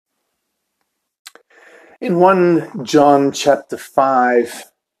In 1 John chapter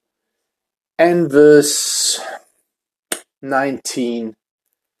 5 and verse 19,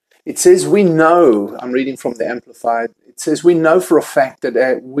 it says, we know, I'm reading from the Amplified, it says, we know for a fact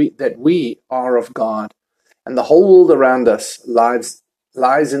that we are of God, and the whole world around us lies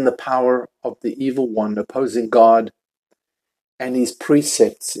in the power of the evil one, opposing God and his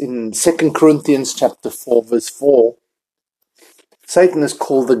precepts. In 2 Corinthians chapter 4, verse 4, Satan is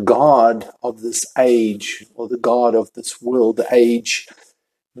called the god of this age, or the god of this world, the age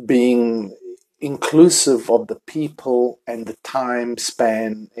being inclusive of the people and the time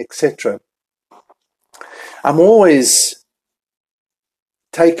span, etc. I'm always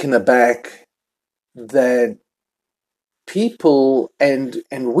taken aback that people and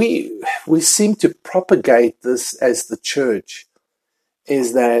we seem to propagate this as the church,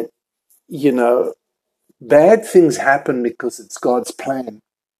 is that, bad things happen because it's God's plan.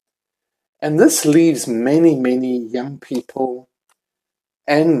 And this leaves many, many young people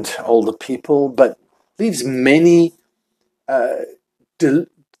and older people, but leaves many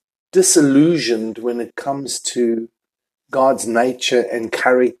disillusioned when it comes to God's nature and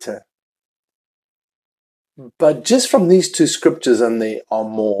character. But just from these two scriptures, and there are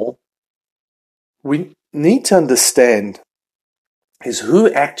more, we need to understand is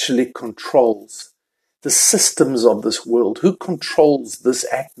who actually controls the systems of this world, who controls this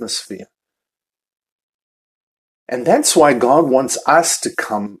atmosphere. And that's why God wants us to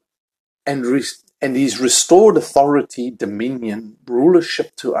come and He's restored authority, dominion,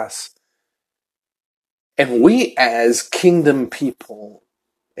 rulership to us. And we as kingdom people,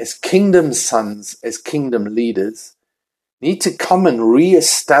 as kingdom sons, as kingdom leaders, need to come and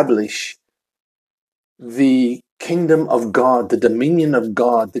reestablish the kingdom of God, the dominion of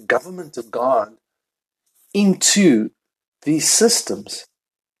God, the government of God into these systems,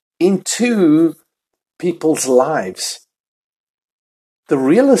 into people's lives. The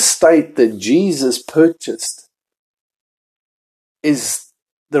real estate that Jesus purchased is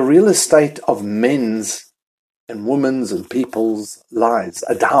the real estate of men's and women's and people's lives.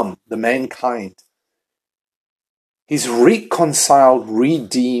 Adam, the mankind. He's reconciled,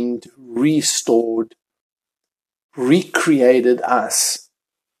 redeemed, restored, recreated us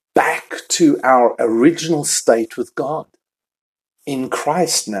back to our original state with God in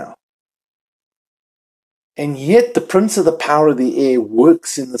Christ now. And yet the prince of the power of the air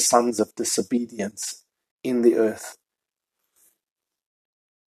works in the sons of disobedience in the earth.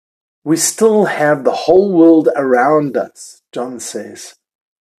 We still have the whole world around us, John says,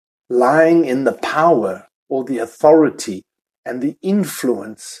 lying in the power or the authority and the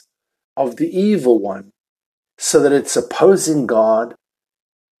influence of the evil one, so that it's opposing God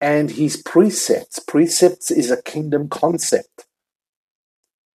and his precepts. Precepts is a kingdom concept.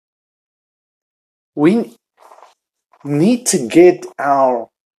 We need to get our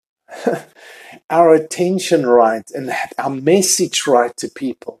attention right and our message right to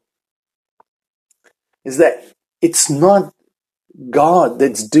people. Is that it's not God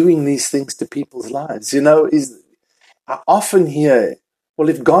that's doing these things to people's lives. I often hear, well,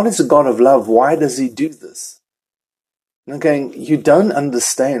 if God is a God of love, why does he do this? And I'm going, you don't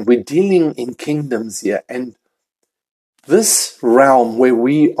understand. We're dealing in kingdoms here. And this realm where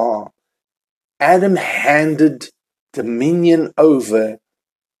we are, Adam handed dominion over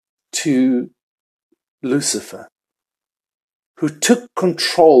to Lucifer, who took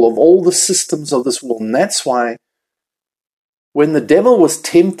control of all the systems of this world. And that's why when the devil was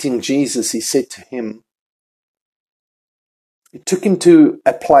tempting Jesus, he said to him, he took him to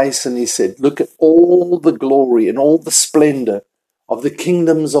a place and he said, look at all the glory and all the splendor of the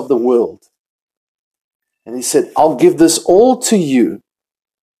kingdoms of the world. And he said, I'll give this all to you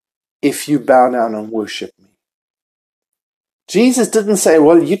if you bow down and worship me. Jesus didn't say,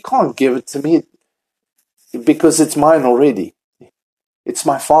 well, you can't give it to me because it's mine already. It's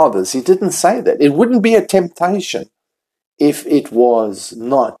my Father's. He didn't say that. It wouldn't be a temptation if it was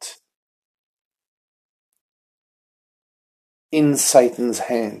not in Satan's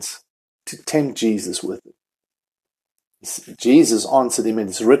hands to tempt Jesus with it. Jesus answered him, it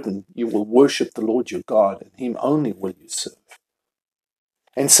is written, you will worship the Lord your God, and him only will you serve.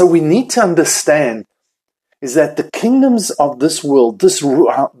 And so we need to understand is that the kingdoms of this world,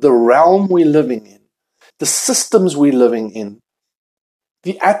 the realm we're living in, the systems we're living in,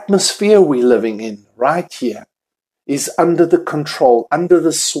 the atmosphere we're living in right here is under the control, under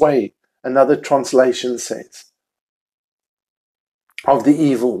the sway, another translation says, of the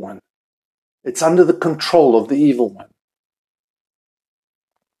evil one. It's under the control of the evil one.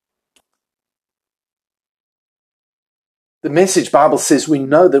 The Message Bible says we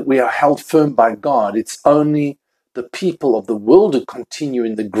know that we are held firm by God. It's only the people of the world who continue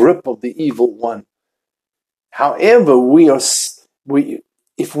in the grip of the evil one. However,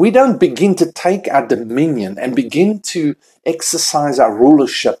 if we don't begin to take our dominion and begin to exercise our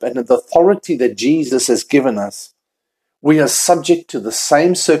rulership and the authority that Jesus has given us, we are subject to the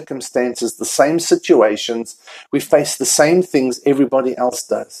same circumstances, the same situations. We face the same things everybody else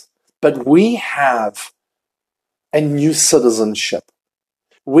does. But we have a new citizenship.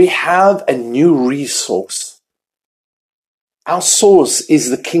 We have a new resource. Our source is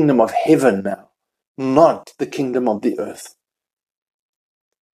the kingdom of heaven now, not the kingdom of the earth.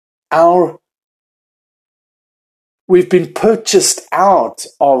 We've been purchased out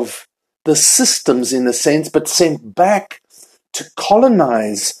of the systems in a sense, but sent back to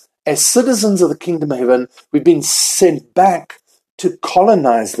colonize. As citizens of the kingdom of heaven, we've been sent back to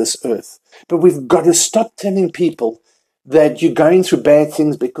colonize this earth. But we've got to stop telling people that you're going through bad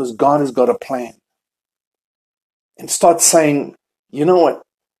things because God has got a plan. And start saying, you know what?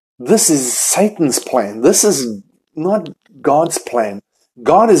 This is Satan's plan. This is not God's plan.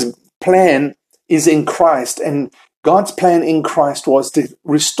 God's plan is in Christ, and God's plan in Christ was to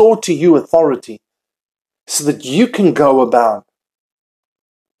restore to you authority so that you can go about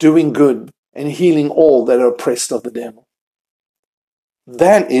doing good and healing all that are oppressed of the devil.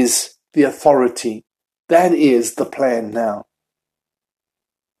 That is the authority. That is the plan now.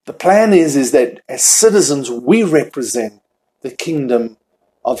 The plan is that as citizens, we represent the kingdom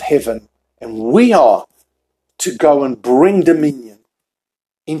of heaven, and we are to go and bring dominion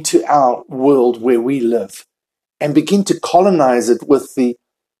into our world where we live and begin to colonize it with the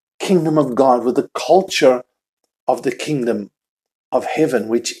kingdom of God, with the culture of the kingdom of heaven,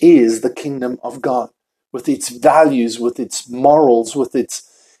 which is the kingdom of God, with its values, with its morals, with its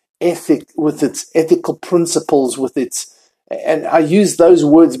ethical principles, and I use those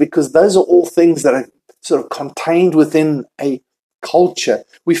words because those are all things that are sort of contained within a culture.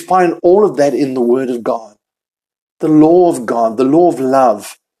 We find all of that in the Word of God, the law of God, the law of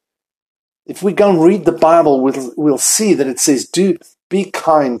love. If we go and read the Bible, we'll see that it says, be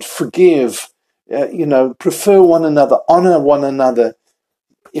kind, forgive, prefer one another, honor one another.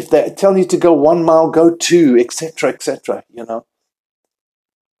 If they tell you to go 1 mile, go 2, etc., etc.,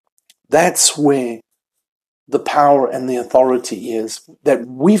 That's where the power and the authority is that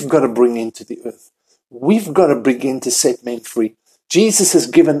we've got to bring into the earth. We've got to begin to set men free. Jesus has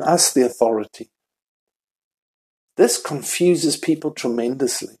given us the authority. This confuses people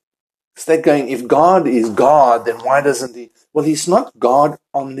tremendously. Because they're going, if God is God, then why doesn't he? Well, he's not God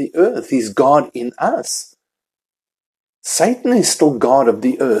on the earth. He's God in us. Satan is still God of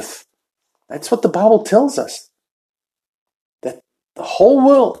the earth. That's what the Bible tells us. That the whole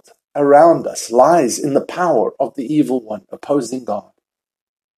world around us lies in the power of the evil one opposing God.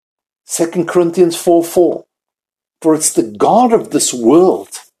 2 Corinthians 4:4. For it's the God of this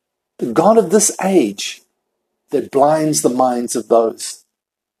world, the God of this age, that blinds the minds of those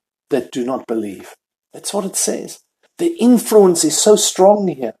that do not believe. That's what it says. The influence is so strong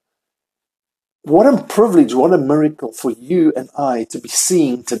here. What a privilege, what a miracle for you and I to be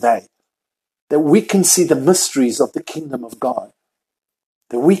seeing today. That we can see the mysteries of the kingdom of God.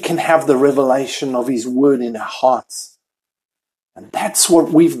 That we can have the revelation of his word in our hearts. And that's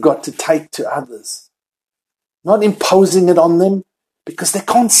what we've got to take to others. Not imposing it on them because they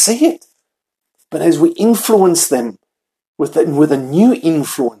can't see it. But as we influence them with a new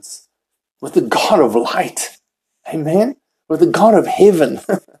influence, with the God of light, amen, with the God of heaven,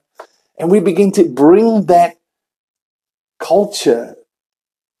 and we begin to bring that culture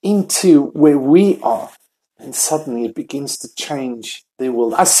into where we are, and suddenly it begins to change their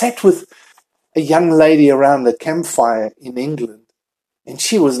world. I sat with a young lady around the campfire in England, and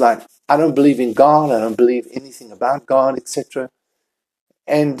she was like, I don't believe in God, I don't believe anything about God, etc.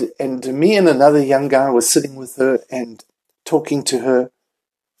 And me and another young guy was sitting with her and talking to her.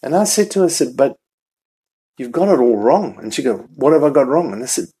 And I said to her, but you've got it all wrong. And she goes, what have I got wrong? And I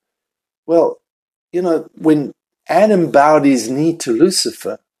said, well, when Adam bowed his knee to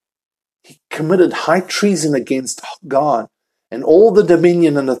Lucifer, he committed high treason against God. And all the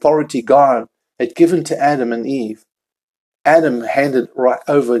dominion and authority God had given to Adam and Eve, Adam handed right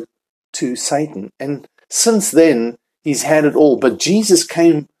over to Satan. And since then, he's had it all. But Jesus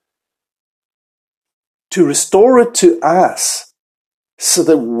came to restore it to us so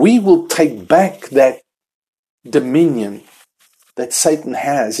that we will take back that dominion that Satan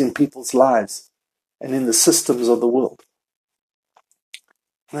has in people's lives and in the systems of the world.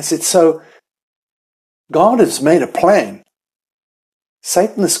 And I said, so God has made a plan.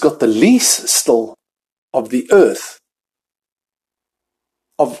 Satan has got the lease still of the earth.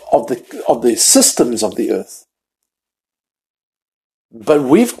 of the systems of the earth. But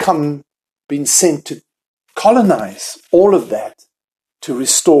we've been sent to colonize all of that, to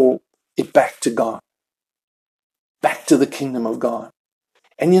restore it back to God, back to the kingdom of God.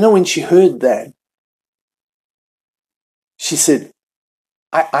 And when she heard that, she said,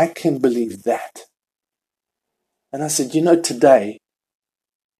 I can believe that. And I said, today,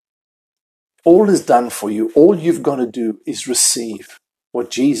 all is done for you. All you've got to do is receive what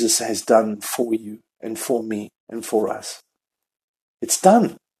Jesus has done for you and for me and for us. It's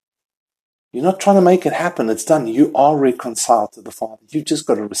done. You're not trying to make it happen. It's done. You are reconciled to the Father. You've just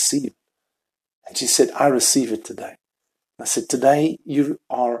got to receive it. And she said, I receive it today. I said, today you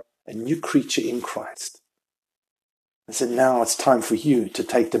are a new creature in Christ. I said, now it's time for you to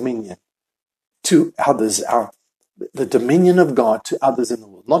take dominion to others, the dominion of God to others in the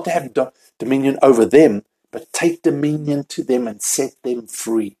world. Not to have dominion over them, but take dominion to them and set them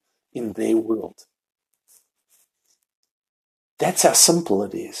free in their world. That's how simple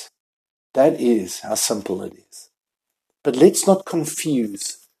it is. That is how simple it is. But let's not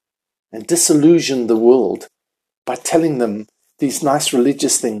confuse and disillusion the world by telling them these nice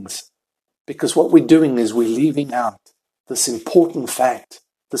religious things. Because what we're doing is we're leaving out this important fact,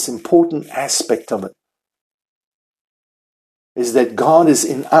 this important aspect of it, is that God is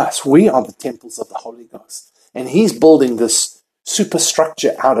in us. We are the temples of the Holy Ghost. And He's building this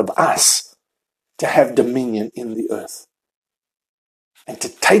superstructure out of us to have dominion in the earth. And to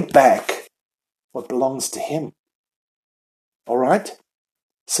take back what belongs to Him. All right?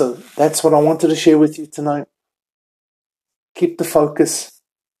 So that's what I wanted to share with you tonight. Keep the focus.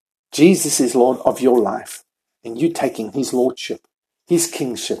 Jesus is Lord of your life. And you taking His Lordship, His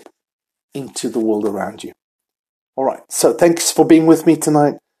kingship into the world around you. All right. So thanks for being with me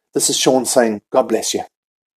tonight. This is Sean saying, God bless you.